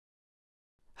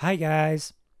Hi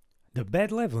guys! The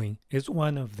bed leveling is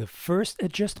one of the first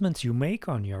adjustments you make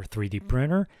on your 3D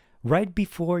printer right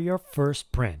before your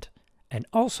first print, and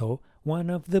also one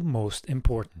of the most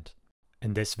important.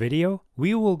 In this video,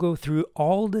 we will go through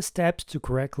all the steps to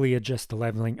correctly adjust the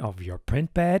leveling of your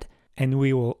print bed, and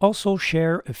we will also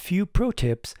share a few pro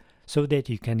tips so that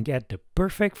you can get the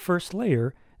perfect first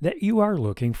layer that you are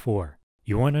looking for.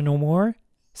 You want to know more?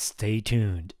 Stay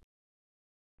tuned!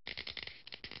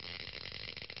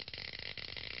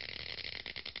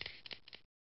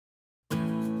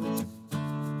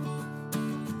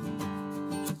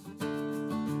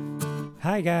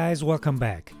 Hi guys, welcome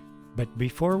back. But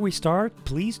before we start,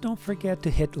 please don't forget to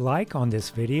hit like on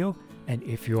this video, and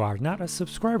if you are not a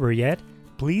subscriber yet,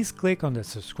 please click on the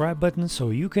subscribe button so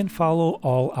you can follow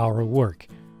all our work.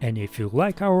 And if you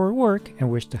like our work and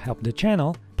wish to help the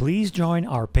channel, please join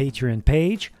our Patreon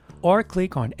page or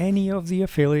click on any of the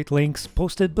affiliate links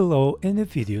posted below in the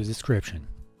video description.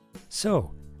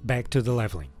 So, back to the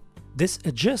leveling. This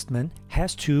adjustment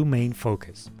has two main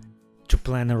focuses: to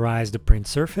planarize the print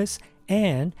surface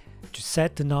and to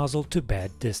set the nozzle to bed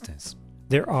distance.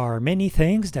 There are many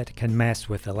things that can mess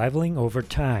with the leveling over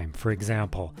time. For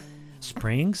example,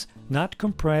 springs not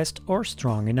compressed or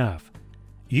strong enough.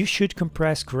 You should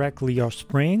compress correctly your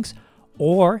springs,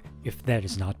 or if that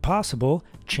is not possible,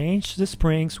 change the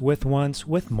springs with ones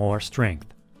with more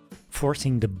strength.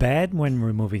 Forcing the bed when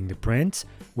removing the prints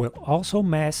will also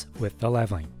mess with the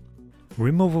leveling.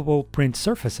 Removable print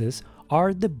surfaces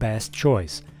are the best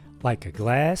choice, like a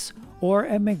glass or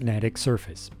a magnetic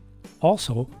surface.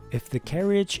 Also, if the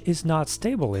carriage is not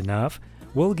stable enough,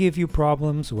 will give you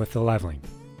problems with the leveling.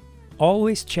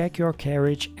 Always check your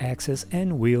carriage axis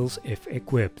and wheels if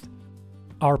equipped.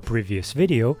 Our previous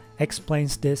video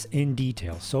explains this in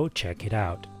detail, so check it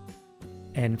out.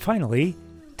 And finally,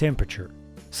 temperature.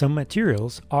 Some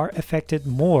materials are affected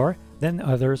more than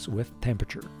others with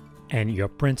temperature, and your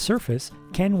print surface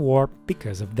can warp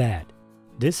because of that.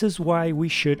 This is why we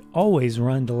should always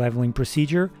run the leveling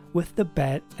procedure with the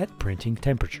bed at printing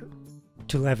temperature.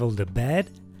 To level the bed,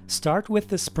 start with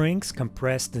the springs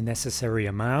compressed the necessary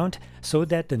amount so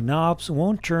that the knobs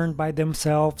won't turn by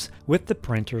themselves with the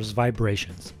printer's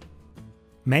vibrations.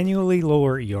 Manually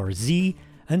lower your Z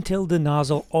until the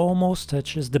nozzle almost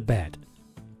touches the bed.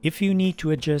 If you need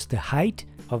to adjust the height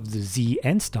of the Z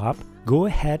end stop, go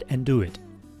ahead and do it.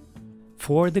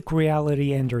 For the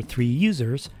Creality Ender 3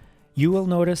 users, you will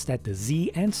notice that the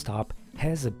Z end stop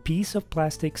has a piece of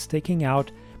plastic sticking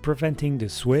out, preventing the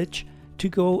switch to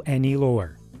go any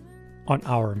lower. On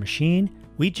our machine,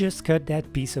 we just cut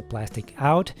that piece of plastic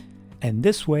out, and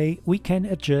this way we can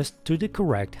adjust to the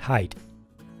correct height.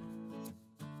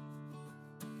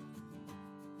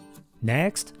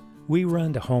 Next, we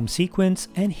run the home sequence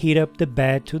and heat up the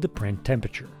bed to the print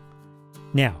temperature.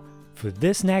 Now, for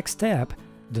this next step,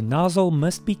 the nozzle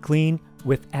must be clean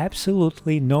with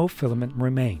absolutely no filament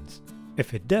remains.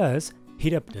 If it does,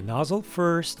 heat up the nozzle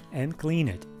first and clean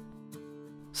it.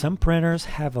 Some printers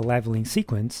have a leveling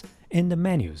sequence in the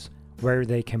menus where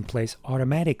they can place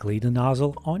automatically the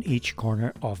nozzle on each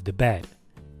corner of the bed.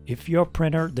 If your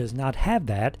printer does not have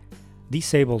that,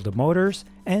 disable the motors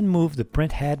and move the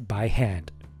print head by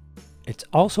hand. It's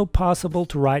also possible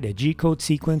to write a G-code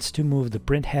sequence to move the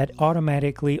print head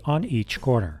automatically on each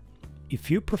corner. If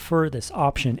you prefer this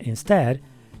option instead,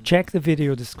 check the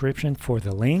video description for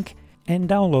the link and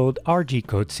download our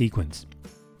G-code sequence.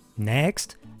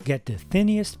 Next, get the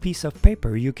thinnest piece of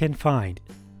paper you can find.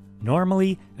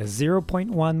 Normally, a 0.1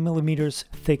 mm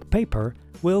thick paper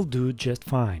will do just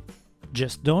fine.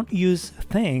 Just don't use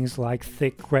things like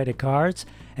thick credit cards,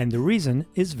 and the reason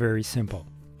is very simple.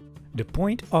 The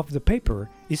point of the paper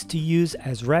is to use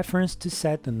as reference to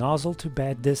set the nozzle to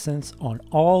bed distance on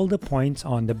all the points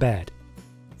on the bed.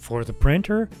 For the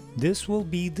printer, this will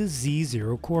be the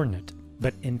Z0 coordinate,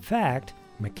 but in fact,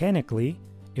 mechanically,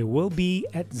 it will be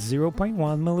at 0.1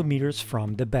 mm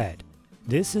from the bed.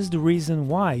 This is the reason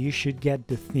why you should get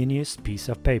the thinnest piece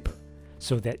of paper,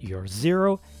 so that your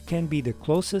 0 can be the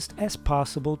closest as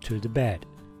possible to the bed.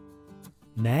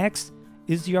 Next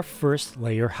is your first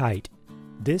layer height.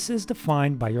 This is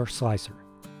defined by your slicer.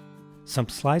 Some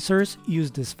slicers use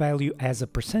this value as a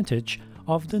percentage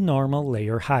of the normal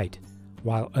layer height,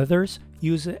 while others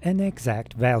use an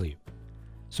exact value.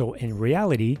 So in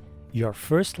reality, your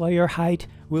first layer height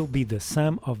will be the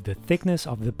sum of the thickness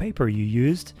of the paper you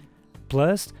used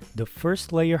plus the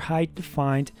first layer height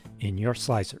defined in your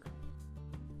slicer.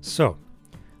 So,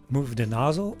 move the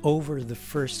nozzle over the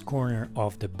first corner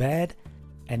of the bed,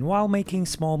 and while making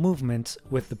small movements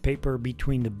with the paper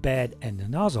between the bed and the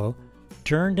nozzle,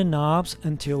 turn the knobs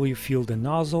until you feel the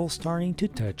nozzle starting to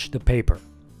touch the paper.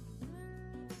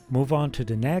 Move on to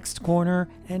the next corner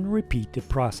and repeat the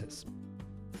process.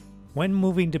 When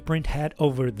moving the print head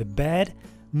over the bed,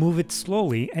 move it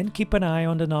slowly and keep an eye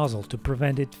on the nozzle to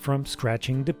prevent it from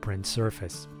scratching the print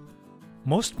surface.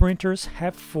 Most printers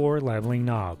have 4 leveling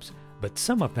knobs, but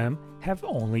some of them have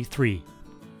only 3.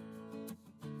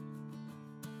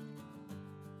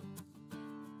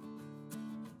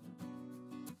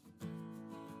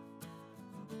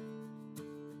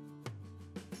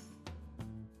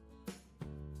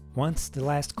 Once the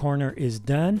last corner is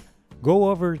done, go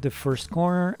over the first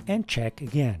corner and check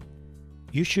again.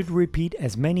 You should repeat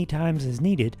as many times as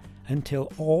needed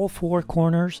until all 4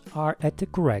 corners are at the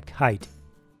correct height.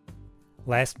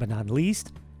 Last but not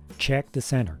least, check the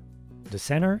center. The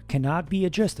center cannot be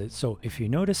adjusted, so if you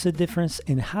notice a difference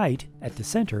in height at the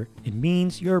center, it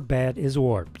means your bed is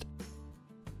warped.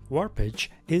 Warpage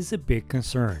is a big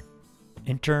concern.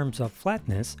 In terms of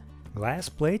flatness, glass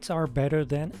plates are better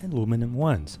than aluminum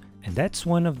ones, and that's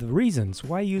one of the reasons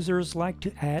why users like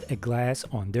to add a glass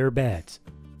on their beds.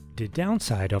 The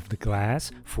downside of the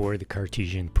glass, for the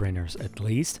Cartesian printers at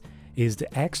least, is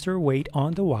the extra weight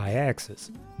on the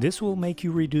y-axis. This will make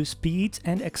you reduce speeds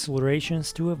and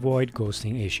accelerations to avoid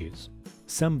ghosting issues.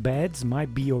 Some beds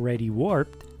might be already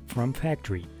warped from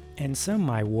factory, and some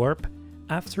might warp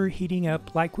after heating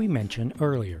up like we mentioned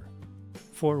earlier.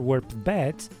 For warped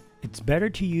beds, it's better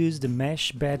to use the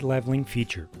mesh bed leveling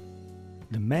feature.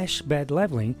 The mesh bed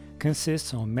leveling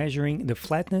consists on measuring the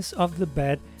flatness of the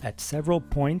bed at several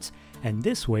points and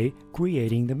this way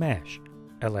creating the mesh.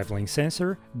 A leveling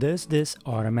sensor does this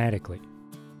automatically.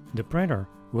 The printer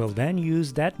will then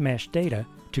use that mesh data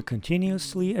to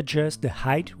continuously adjust the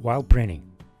height while printing.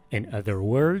 In other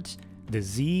words, the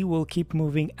Z will keep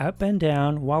moving up and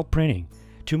down while printing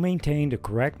to maintain the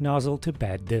correct nozzle to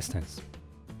bed distance.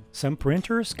 Some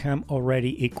printers come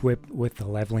already equipped with the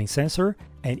leveling sensor,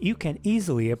 and you can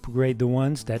easily upgrade the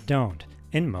ones that don't,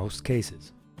 in most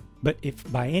cases. But if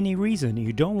by any reason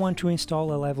you don't want to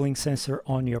install a leveling sensor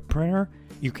on your printer,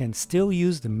 you can still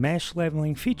use the mesh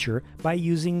leveling feature by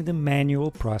using the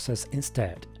manual process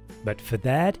instead. But for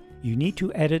that, you need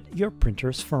to edit your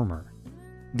printer's firmware.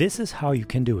 This is how you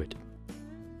can do it.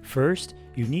 First,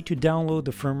 you need to download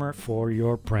the firmware for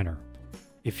your printer.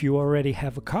 If you already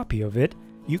have a copy of it,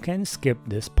 you can skip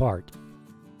this part.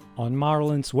 On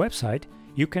Marlin's website,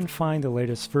 you can find the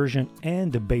latest version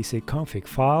and the basic config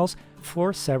files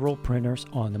for several printers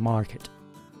on the market.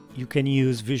 You can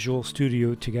use Visual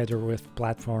Studio together with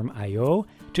Platform IO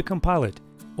to compile it,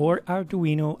 or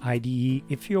Arduino IDE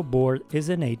if your board is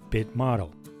an 8-bit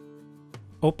model.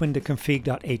 Open the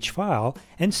config.h file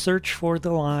and search for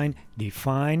the line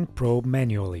Define Probe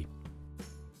Manually.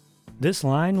 This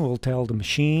line will tell the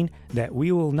machine that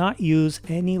we will not use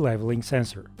any leveling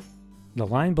sensor. The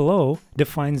line below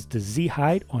defines the Z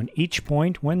height on each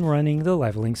point when running the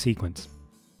leveling sequence.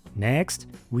 Next,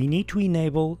 we need to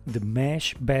enable the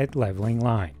mesh bed leveling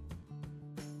line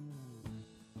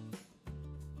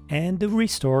and the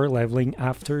restore leveling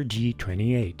after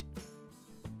G28.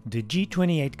 The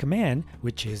G28 command,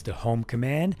 which is the home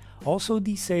command, also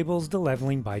disables the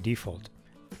leveling by default.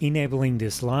 Enabling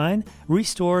this line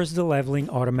restores the leveling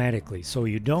automatically, so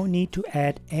you don't need to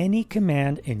add any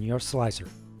command in your slicer.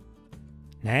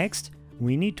 Next,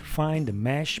 we need to find the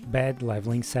mesh bed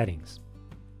leveling settings.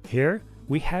 Here,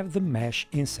 we have the mesh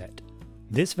inset.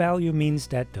 This value means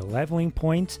that the leveling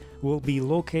points will be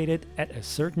located at a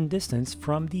certain distance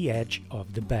from the edge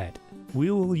of the bed. We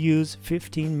will use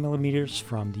 15 mm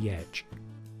from the edge.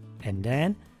 And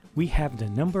then, we have the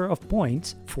number of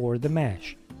points for the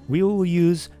mesh. We will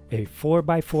use a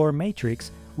 4x4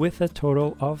 matrix with a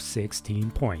total of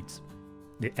 16 points.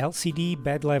 The LCD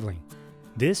bed leveling.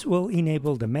 This will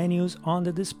enable the menus on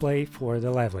the display for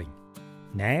the leveling.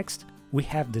 Next, we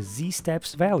have the Z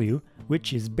steps value,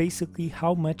 which is basically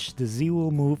how much the Z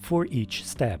will move for each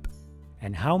step,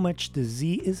 and how much the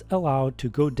Z is allowed to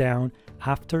go down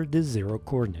after the 0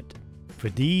 coordinate. For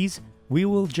these, we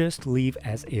will just leave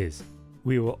as is.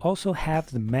 We will also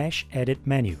have the mesh edit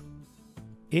menu.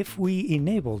 If we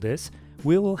enable this,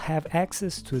 we will have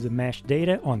access to the mesh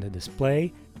data on the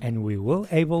display and we will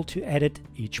able to edit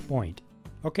each point.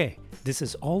 Okay, this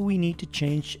is all we need to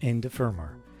change in the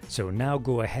firmware. So now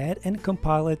go ahead and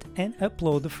compile it and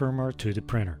upload the firmware to the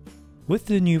printer. With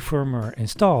the new firmware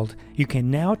installed, you can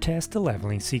now test the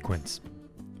leveling sequence.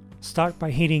 Start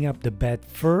by heating up the bed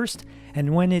first,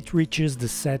 and when it reaches the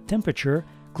set temperature,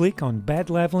 click on Bed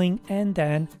Leveling and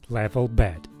then Level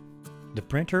Bed. The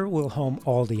printer will home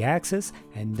all the axes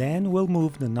and then will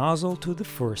move the nozzle to the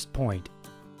first point.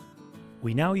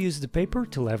 We now use the paper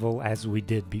to level as we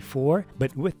did before,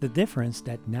 but with the difference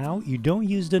that now you don't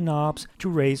use the knobs to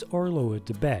raise or lower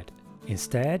the bed.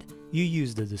 Instead, you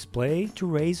use the display to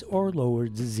raise or lower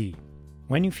the Z.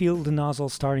 When you feel the nozzle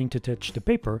starting to touch the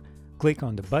paper, click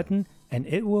on the button and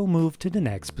it will move to the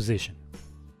next position.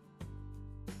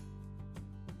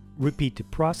 Repeat the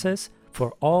process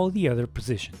for all the other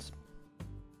positions.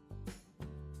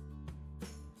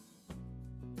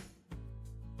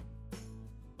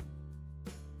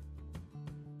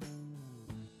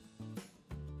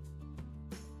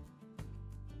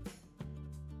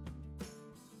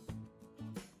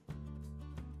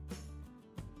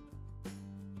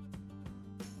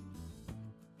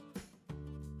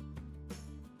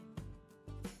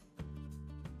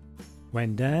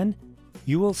 When done,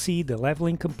 you will see the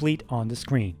leveling complete on the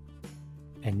screen.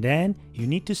 And then you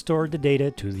need to store the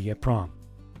data to the EEPROM.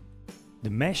 The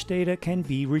mesh data can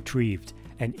be retrieved,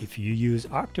 and if you use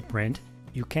Octoprint,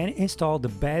 you can install the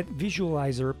Bed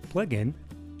Visualizer plugin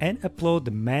and upload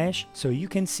the mesh so you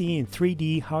can see in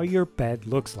 3D how your bed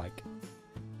looks like.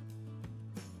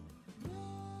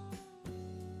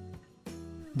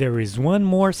 There is one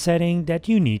more setting that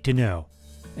you need to know,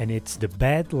 and it's the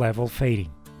bed level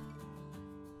fading.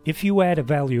 If you add a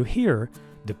value here,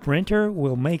 the printer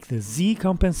will make the Z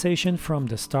compensation from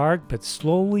the start but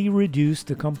slowly reduce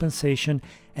the compensation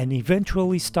and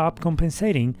eventually stop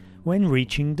compensating when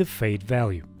reaching the fade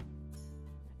value.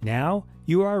 Now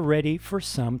you are ready for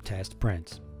some test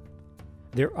prints.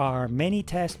 There are many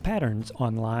test patterns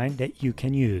online that you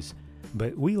can use,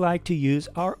 but we like to use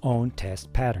our own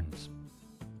test patterns.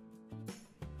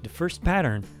 The first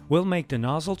pattern will make the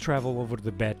nozzle travel over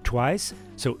the bed twice,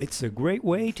 so it's a great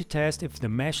way to test if the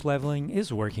mesh leveling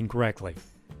is working correctly.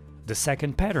 The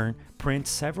second pattern prints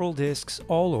several discs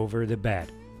all over the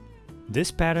bed.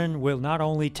 This pattern will not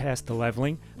only test the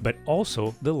leveling, but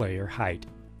also the layer height.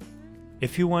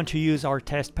 If you want to use our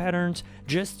test patterns,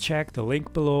 just check the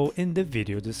link below in the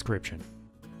video description.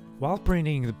 While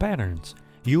printing the patterns,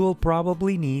 you will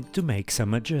probably need to make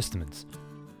some adjustments.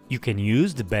 You can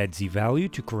use the bed Z value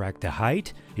to correct the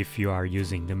height if you are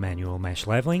using the manual mesh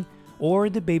leveling, or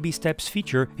the baby steps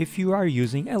feature if you are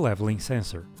using a leveling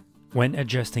sensor. When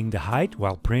adjusting the height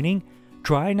while printing,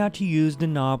 try not to use the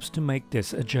knobs to make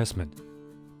this adjustment.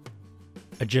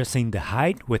 Adjusting the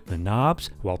height with the knobs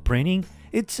while printing,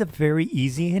 it's a very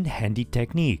easy and handy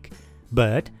technique.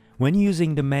 But when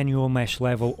using the manual mesh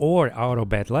level or auto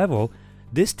bed level,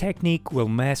 this technique will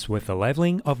mess with the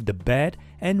leveling of the bed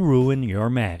and ruin your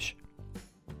mesh.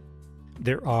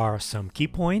 There are some key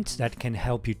points that can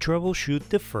help you troubleshoot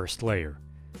the first layer.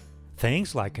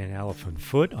 Things like an elephant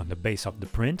foot on the base of the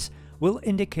prints will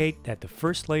indicate that the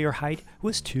first layer height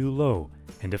was too low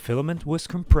and the filament was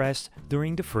compressed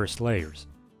during the first layers.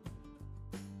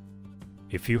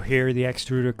 If you hear the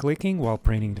extruder clicking while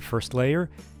printing the first layer,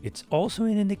 it's also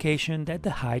an indication that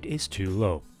the height is too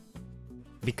low.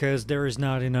 Because there is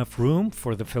not enough room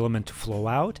for the filament to flow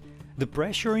out, the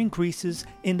pressure increases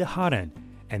in the hot end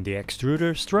and the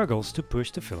extruder struggles to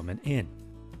push the filament in.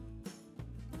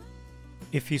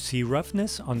 If you see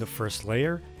roughness on the first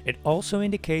layer, it also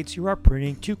indicates you are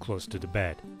printing too close to the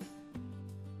bed.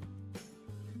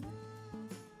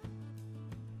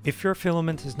 If your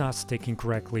filament is not sticking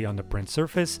correctly on the print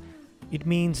surface, it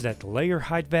means that the layer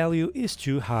height value is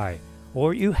too high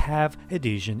or you have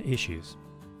adhesion issues.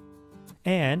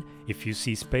 And if you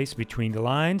see space between the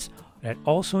lines, that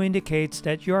also indicates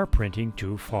that you are printing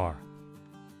too far.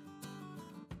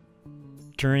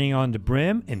 Turning on the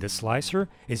brim in the slicer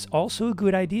is also a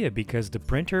good idea because the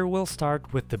printer will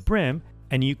start with the brim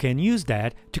and you can use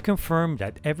that to confirm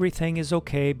that everything is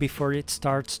okay before it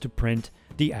starts to print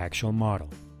the actual model.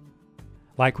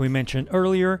 Like we mentioned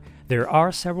earlier, there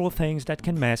are several things that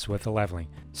can mess with the leveling.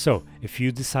 So, if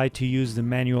you decide to use the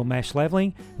manual mesh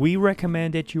leveling, we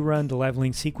recommend that you run the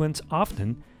leveling sequence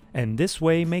often, and this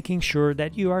way making sure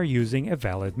that you are using a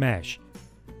valid mesh.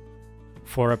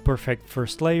 For a perfect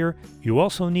first layer, you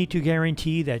also need to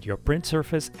guarantee that your print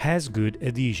surface has good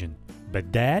adhesion.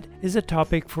 But that is a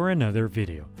topic for another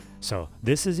video. So,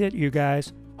 this is it, you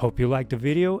guys. Hope you liked the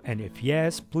video, and if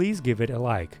yes, please give it a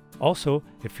like. Also,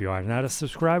 if you are not a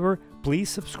subscriber, please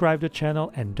subscribe to the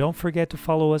channel and don't forget to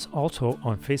follow us also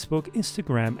on Facebook,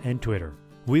 Instagram and Twitter.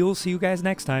 We will see you guys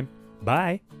next time.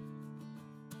 Bye!